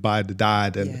scorned by the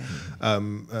dad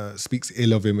and speaks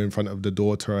ill of him in front of the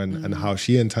daughter, and how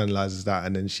she internalizes that,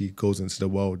 and then she goes into the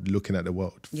world looking at the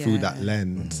world through that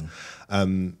lens.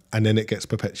 And then it gets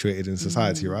perpetuated in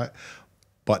society, right?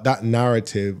 But that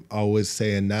narrative, I was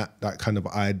saying that kind of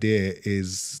idea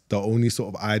is the only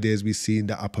sort of ideas we see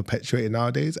that are perpetuated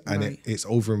nowadays, and it's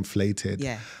overinflated.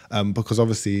 Because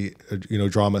obviously,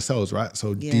 drama sells, right?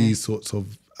 So these sorts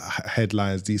of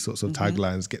headlines, these sorts of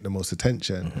taglines get the most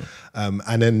attention.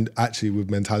 And then actually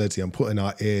with mentality and putting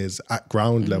our ears at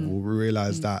ground level, we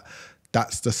realize that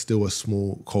that's just still a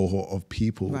small cohort of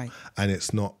people. And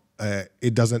it's not,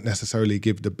 it doesn't necessarily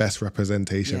give the best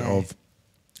representation of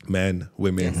men,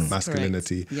 women,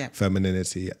 masculinity,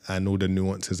 femininity, and all the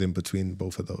nuances in between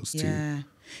both of those two.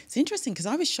 It's interesting because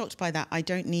I was shocked by that. I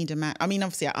don't need a man. I mean,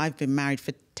 obviously, I've been married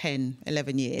for 10,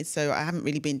 11 years, so I haven't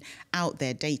really been out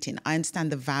there dating. I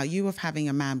understand the value of having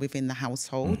a man within the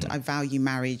household. I value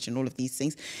marriage and all of these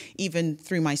things. Even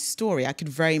through my story, I could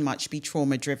very much be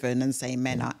trauma-driven and say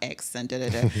men are X and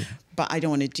da-da-da. But I don't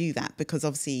want to do that because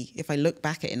obviously, if I look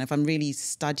back at it and if I'm really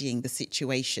studying the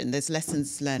situation, there's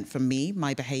lessons learned from me,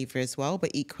 my behaviour as well, but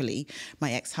equally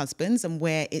my ex-husband's and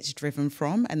where it's driven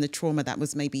from and the trauma that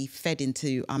was maybe fed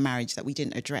into our marriage that we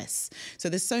didn't address. So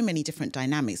there's so many different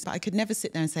dynamics, but I could never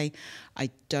sit there and say, I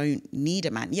don't need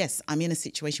a man. Yes, I'm in a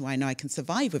situation where I know I can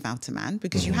survive without a man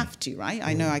because you have to, right?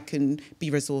 I know I can be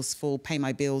resourceful, pay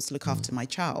my bills, look after my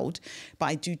child, but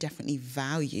I do definitely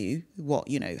value what,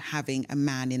 you know, having a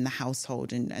man in the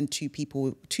household and two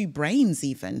people, two brains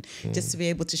even, just to be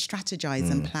able to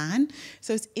strategize and plan.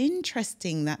 So it's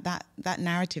interesting that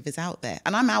narrative is out there.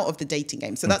 And I'm out of the dating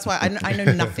game, so that's why I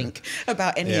know nothing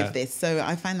about any of this. So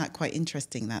I find that quite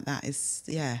interesting that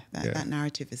that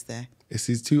narrative is there. It's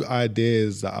these two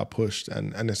ideas that are pushed,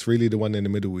 and it's really the one in the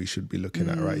middle we should be looking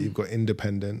at, right? You've got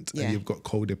independent and you've got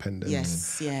codependent.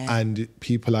 Yes, yeah. And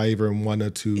people are either in one or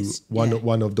two,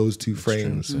 one of those two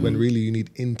frames, when really you need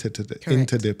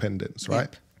interdependence, right?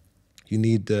 Yep. You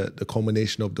need the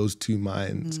combination of those two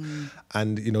minds,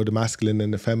 and you know, the masculine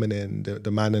and the feminine, the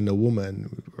man and the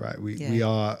woman, right? We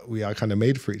are kind of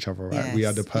made for each other, right? Yes, we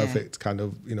are the perfect kind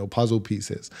of, you know, puzzle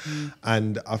pieces,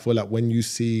 and I feel like when you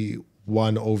see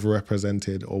one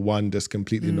overrepresented or one just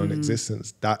completely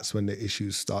non-existent, that's when the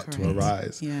issues start to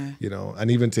arise. You know,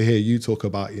 and even to hear you talk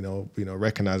about, you know,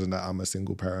 recognizing that I'm a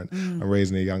single parent and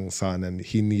raising a young son and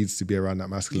he needs to be around that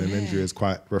masculine energy is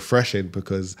quite refreshing,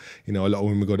 because, you know, a lot of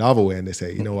women go the other way and they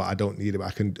say, you know what, I don't need it.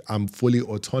 I'm fully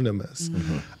autonomous.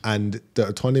 And the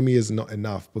autonomy is not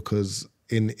enough, because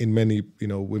in many, you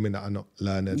know, women that are not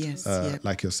learned,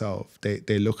 like yourself,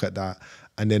 they look at that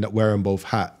and they're not wearing both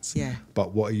hats.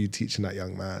 But what are you teaching that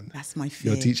young man? That's my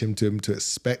fear. You're teaching him to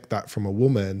expect that from a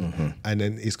woman, and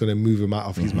then it's going to move him out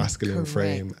of his masculine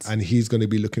frame, and he's going to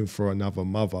be looking for another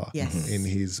mother in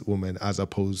his woman, as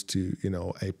opposed to, you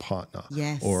know, a partner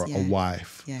or a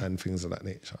wife and things of that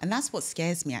nature. And that's what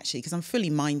scares me, actually, because I'm fully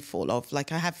mindful of,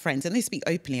 like, I have friends and they speak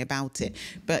openly about it,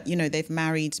 but, you know, they've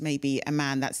married maybe a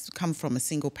man that's come from a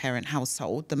single parent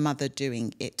household, the mother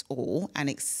doing it all and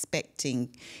expecting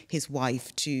his wife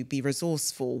to be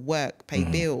resourceful, work, pay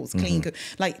bills, clean, cook.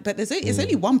 Like, but it's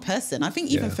only one person. I think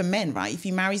even for men, right? If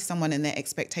you marry someone and their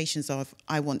expectations of,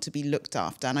 I want to be looked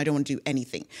after and I don't want to do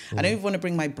anything. I don't even want to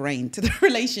bring my brain to the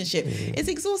relationship. It's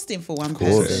exhausting for one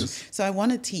person. So I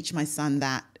want to teach my son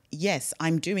that, yes,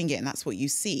 I'm doing it and that's what you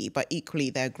see, but equally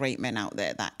there are great men out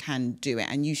there that can do it,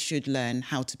 and you should learn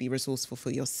how to be resourceful for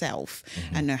yourself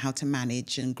and know how to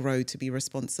manage and grow to be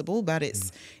responsible. But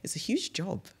it's a huge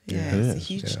job. It's a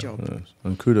huge job.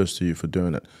 And kudos to you for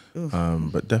doing it.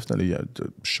 But definitely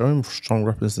showing strong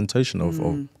representation of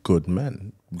good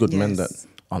men, men that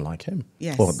are like him,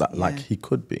 or that like he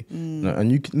could be. You know,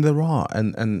 and there are,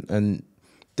 and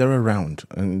they're around,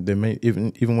 and they may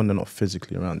even when they're not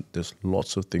physically around, there's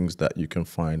lots of things that you can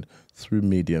find through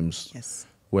mediums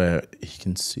where he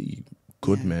can see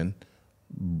good men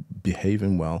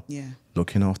behaving well,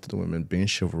 looking after the women, being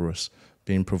chivalrous,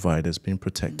 being providers, being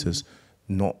protectors,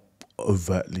 not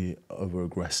overtly over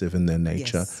aggressive in their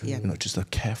nature. You know, just a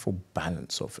careful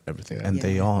balance of everything, and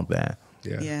they are there.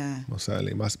 Most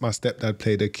certainly. My stepdad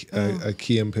played a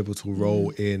key and pivotal role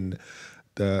in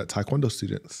the taekwondo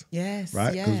students,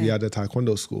 right? Because we had a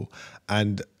taekwondo school,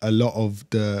 and a lot of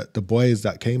the boys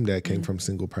that came there came from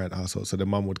single parent households. So the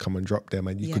mum would come and drop them,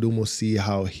 and you could almost see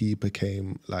how he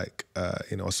became like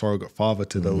you know, a surrogate father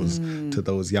to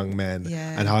those young men,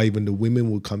 and how even the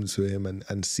women would come to him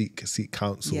and seek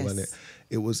counsel, and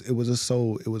it was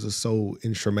so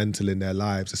instrumental in their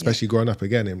lives, especially growing up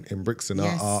again in Brixton.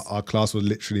 Our class was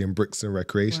literally in Brixton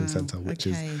Recreation Centre, which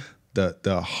is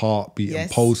the heartbeat and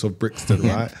pulse of Brixton,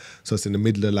 right? So it's in the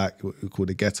middle of like what we call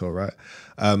the ghetto, right?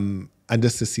 And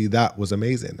just to see that was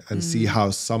amazing, and see how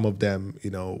some of them,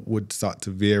 you know, would start to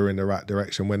veer in the right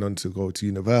direction, went on to go to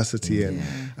university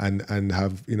and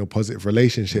have, you know, positive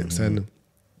relationships, and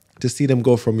to see them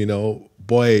go from, you know,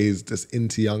 boys just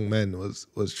into young men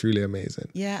was truly amazing.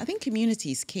 Yeah, I think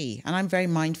community is key, and I'm very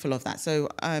mindful of that. So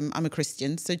I'm a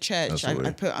Christian, so church, I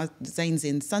put Zane's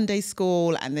in Sunday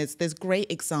school, and there's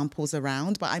great examples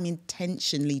around, but I'm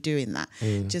intentionally doing that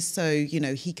just so, you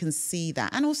know, he can see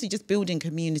that, and also just building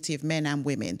community of men and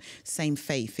women, same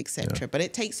faith, etc. But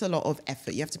it takes a lot of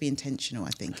effort. You have to be intentional,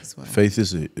 I think, as well. Faith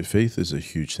is a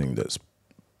huge thing that's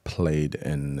played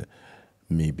in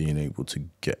me being able to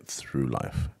get through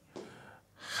life.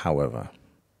 However,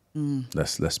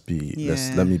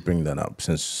 Let me bring that up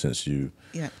since you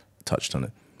touched on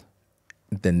it.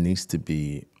 There needs to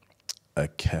be a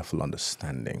careful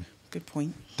understanding. Good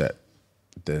point. That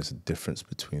there's a difference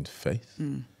between faith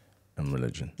and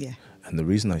religion. Yeah. And the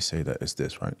reason I say that is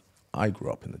this, right? I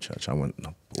grew up in the church. I went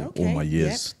all my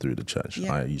years through the church.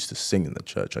 Yep. I used to sing in the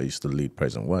church. I used to lead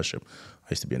praise and worship. I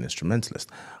used to be an instrumentalist.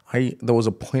 There was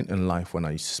a point in life when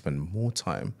I used to spend more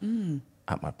time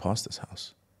at my pastor's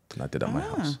house than I did at my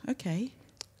house. Okay.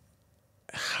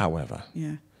 However,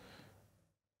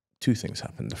 two things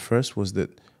happened. The first was that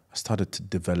I started to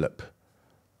develop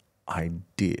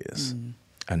ideas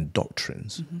and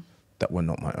doctrines that were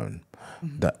not my own,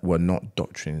 that were not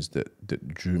doctrines that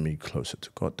drew me closer to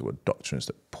God. They were doctrines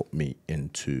that put me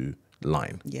into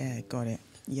line. Yeah, got it.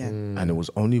 Yeah. And it was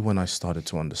only when I started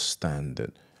to understand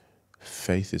that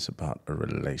faith is about a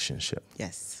relationship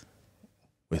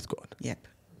with God. Yep.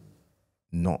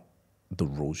 Not the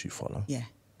rules you follow. Yeah.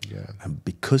 Yeah. And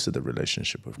because of the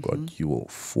relationship with God, you will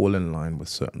fall in line with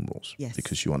certain rules. Yes.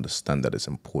 Because you understand that it's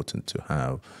important to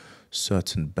have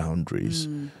certain boundaries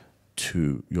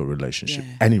to your relationship,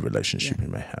 any relationship you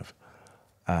may have.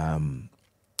 And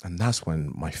that's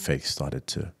when my faith started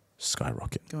to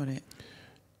skyrocket. Got it.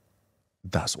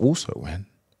 That's also when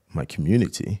my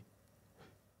community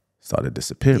started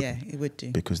disappearing. Yeah, it would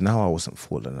do. Because now I wasn't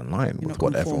falling in line with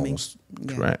what everyone was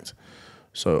correct.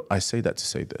 So I say that to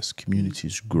say this: community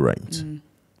is great.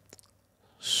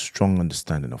 Strong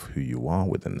understanding of who you are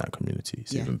within that community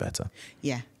is even better.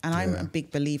 Yeah, and I'm a big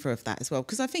believer of that as well,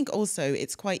 because I think also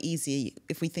it's quite easy,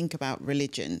 if we think about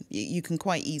religion, you can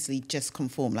quite easily just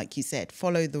conform, like you said,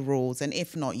 follow the rules, and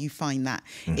if not, you find that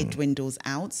it dwindles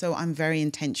out. So I'm very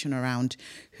intentional around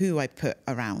who I put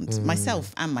around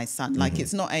myself and my son. Like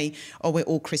it's not we're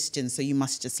all Christians, so you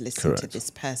must just listen to this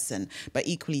person, but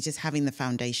equally just having the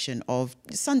foundation of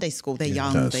Sunday school. They're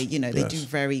young, they do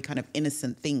very kind of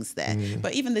innocent things there,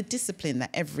 but even the discipline that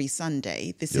every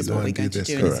Sunday, this is what we're going to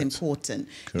do, and it's important.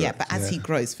 Correct. Yeah, but as he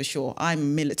grows, for sure,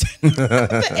 I'm militant.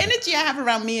 The energy I have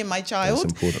around me and my child.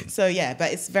 That's important. So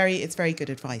but it's very good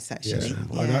advice, actually.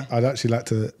 Yeah. I'd actually like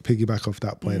to piggyback off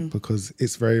that point because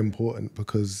it's very important,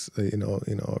 because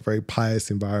very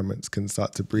pious environments can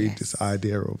start to breed this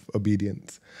idea of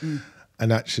obedience.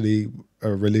 And actually,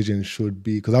 a religion should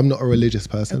be, because I'm not a religious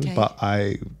person, but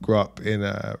I grew up in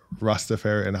a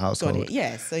Rastafarian household. Got it.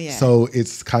 Yeah, so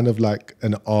it's kind of like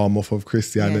an arm off of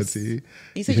Christianity.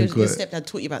 You said your stepdad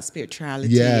taught you about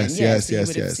spirituality. Yes.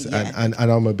 And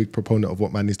I'm a big proponent of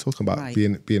what Manny's talking about,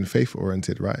 being faith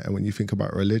oriented, right? And when you think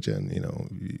about religion,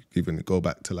 you even go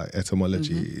back to like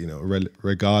etymology,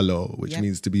 regalo, which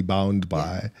means to be bound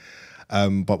by.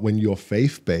 But when you're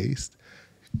faith based,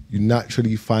 you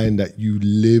naturally find that you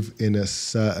live in a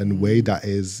certain way that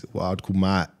is what I'd call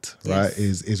mat, right?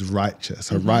 Is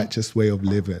righteous, a righteous way of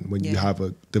living when you have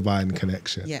a divine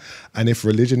connection. Yeah. And if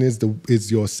religion is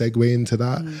your segue into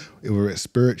that, whether it's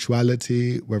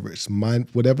spirituality, whether it's mind,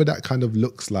 whatever that kind of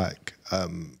looks like,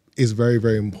 is very,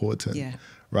 very important. Yeah.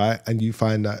 Right, and you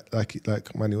find that,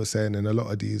 like Manny was saying, in a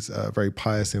lot of these very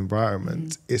pious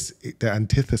environments, it's the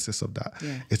antithesis of that.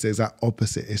 Yeah. It's the exact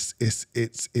opposite.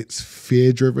 It's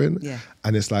fear driven,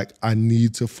 and it's like, I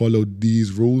need to follow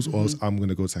these rules, or else I'm going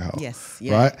to go to hell. Yes,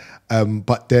 right.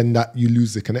 But then that you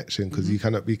lose the connection, because you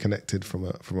cannot be connected from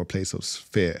a place of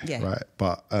fear, right?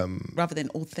 But rather than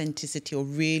authenticity or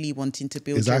really wanting to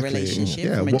build your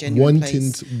relationship from a genuine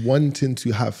place. Wanting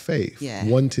to have faith,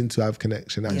 wanting to have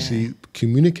connection, actually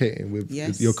communicating with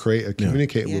your creator,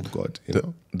 communicating with God.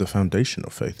 The foundation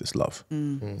of faith is love,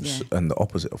 and the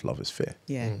opposite of love is fear.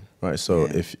 Yeah. Right. So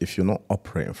if you're not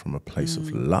operating from a place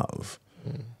of love,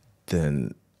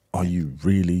 then are you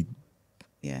really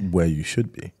where you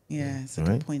should be? Yeah, it's a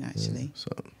good point, actually.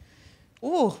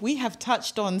 Oh, we have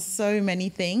touched on so many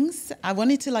things. I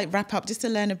wanted to wrap up just to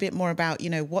learn a bit more about,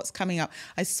 what's coming up.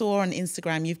 I saw on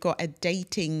Instagram you've got a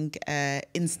dating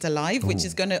Insta Live, which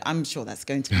is I'm sure that's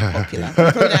going to be popular. We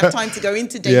probably don't have time to go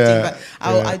into dating, but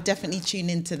I'll definitely tune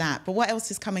into that. But what else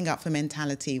is coming up for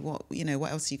Mentality? What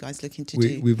else are you guys looking to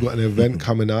do? We've got an event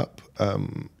coming up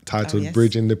titled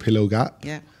Bridging the Pillow Gap.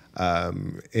 Yeah.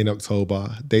 In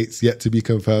October. Dates yet to be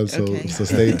confirmed, so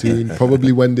stay tuned.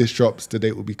 Probably when this drops, the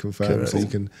date will be confirmed, so you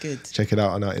can check it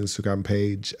out on our Instagram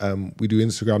page. We do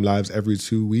Instagram lives every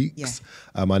 2 weeks.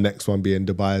 Our next one being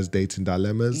Dubai's Dating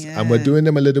Dilemmas, and we're doing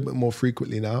them a little bit more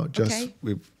frequently now.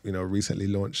 We've recently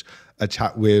launched a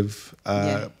chat with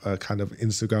a kind of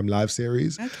Instagram live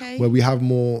series where we have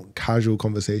more casual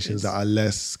conversations that are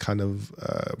less kind of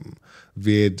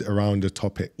veered around the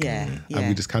topic, and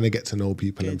we just kind of get to know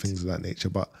people and things of that nature.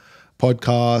 But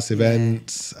podcasts,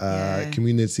 events,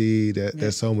 community.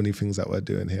 There's so many things that we're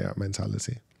doing here at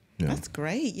Mentality. Yeah. That's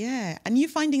great, yeah. And you're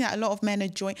finding that a lot of men are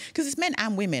joining, because it's men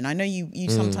and women. I know you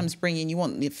sometimes bring in, you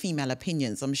want the female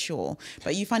opinions, I'm sure,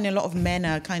 but you find a lot of men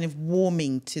are kind of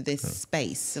warming to this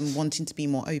space and wanting to be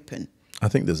more open. I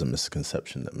think there's a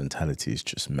misconception that mentality is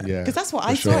just men. Because that's what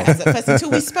I thought as at first until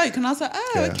we spoke, and I was like,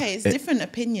 okay, it's different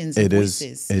opinions and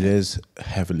voices. It is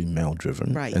heavily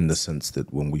male-driven, in the sense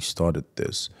that when we started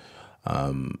this,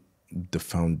 the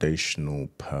foundational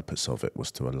purpose of it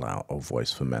was to allow a voice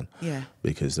for men. Yeah.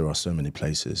 Because there are so many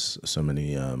places, so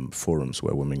many forums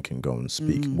where women can go and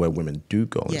speak, where women do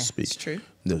go and speak. It's true.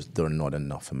 There are not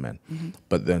enough for men.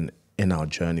 But then in our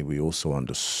journey, we also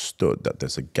understood that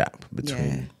there's a gap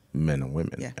between men and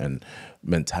women. And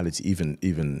mentality,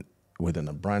 even within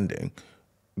a branding,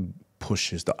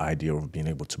 pushes the idea of being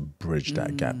able to bridge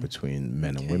that gap between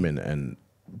men and women and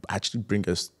actually bring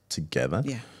us together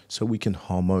so we can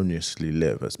harmoniously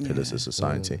live as pillars of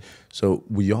society. So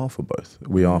we are for both.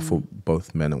 We are for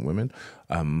both men and women.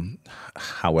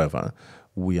 However,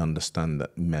 we understand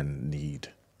that men need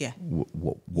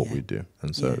what we do.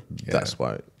 And so that's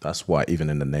why even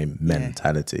in the name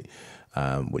Mentality,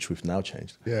 which we've now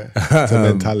changed. To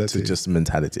Mentality. To just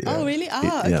Mentality. Oh, really?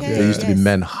 Okay. There used to be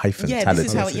Men-Tality. Yeah, this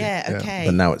is how, okay.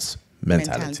 But now it's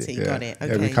Mentality. Got it.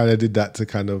 Okay. Yeah, we kind of did that to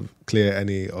kind of clear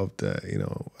any of the,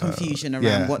 confusion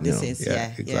around what this is.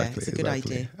 Exactly. It's a good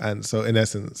idea. And so in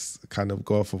essence, kind of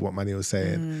go off of what Manny was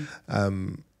saying,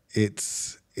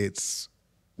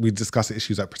 we discuss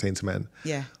issues that pertain to men.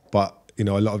 Yeah. But, a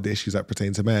lot of the issues that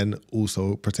pertain to men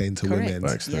also pertain to women.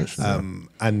 By extension.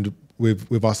 And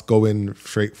with us going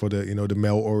straight for the the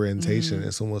male orientation,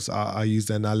 it's almost I use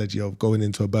the analogy of going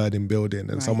into a burning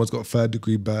building and someone's got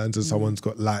 3rd-degree burns and someone's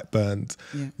got light burns.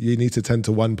 You need to tend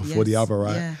to one before the other,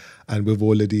 right? And with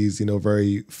all of these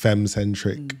very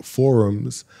femme-centric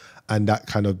forums and that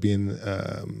kind of being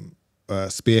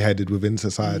spearheaded within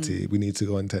society, we need to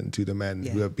go and tend to the men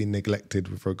who have been neglected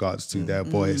with regards to their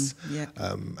voice,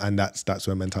 and that's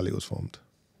where Mentality was formed.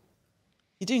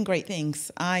 You're doing great things.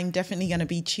 I'm definitely going to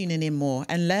be tuning in more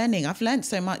and learning. I've learned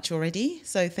so much already.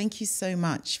 So thank you so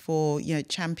much for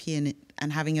championing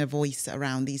and having a voice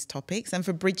around these topics and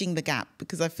for bridging the gap,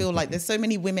 because I feel like there's so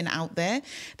many women out there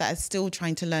that are still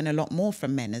trying to learn a lot more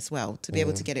from men as well, to be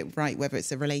able to get it right, whether it's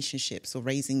the relationships or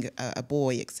raising a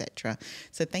boy, etc.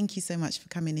 So thank you so much for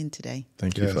coming in today.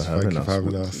 Thank you for having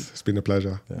us. It's been a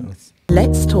pleasure.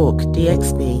 Let's Talk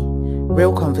DXB.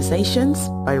 Real conversations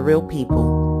by real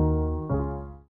people.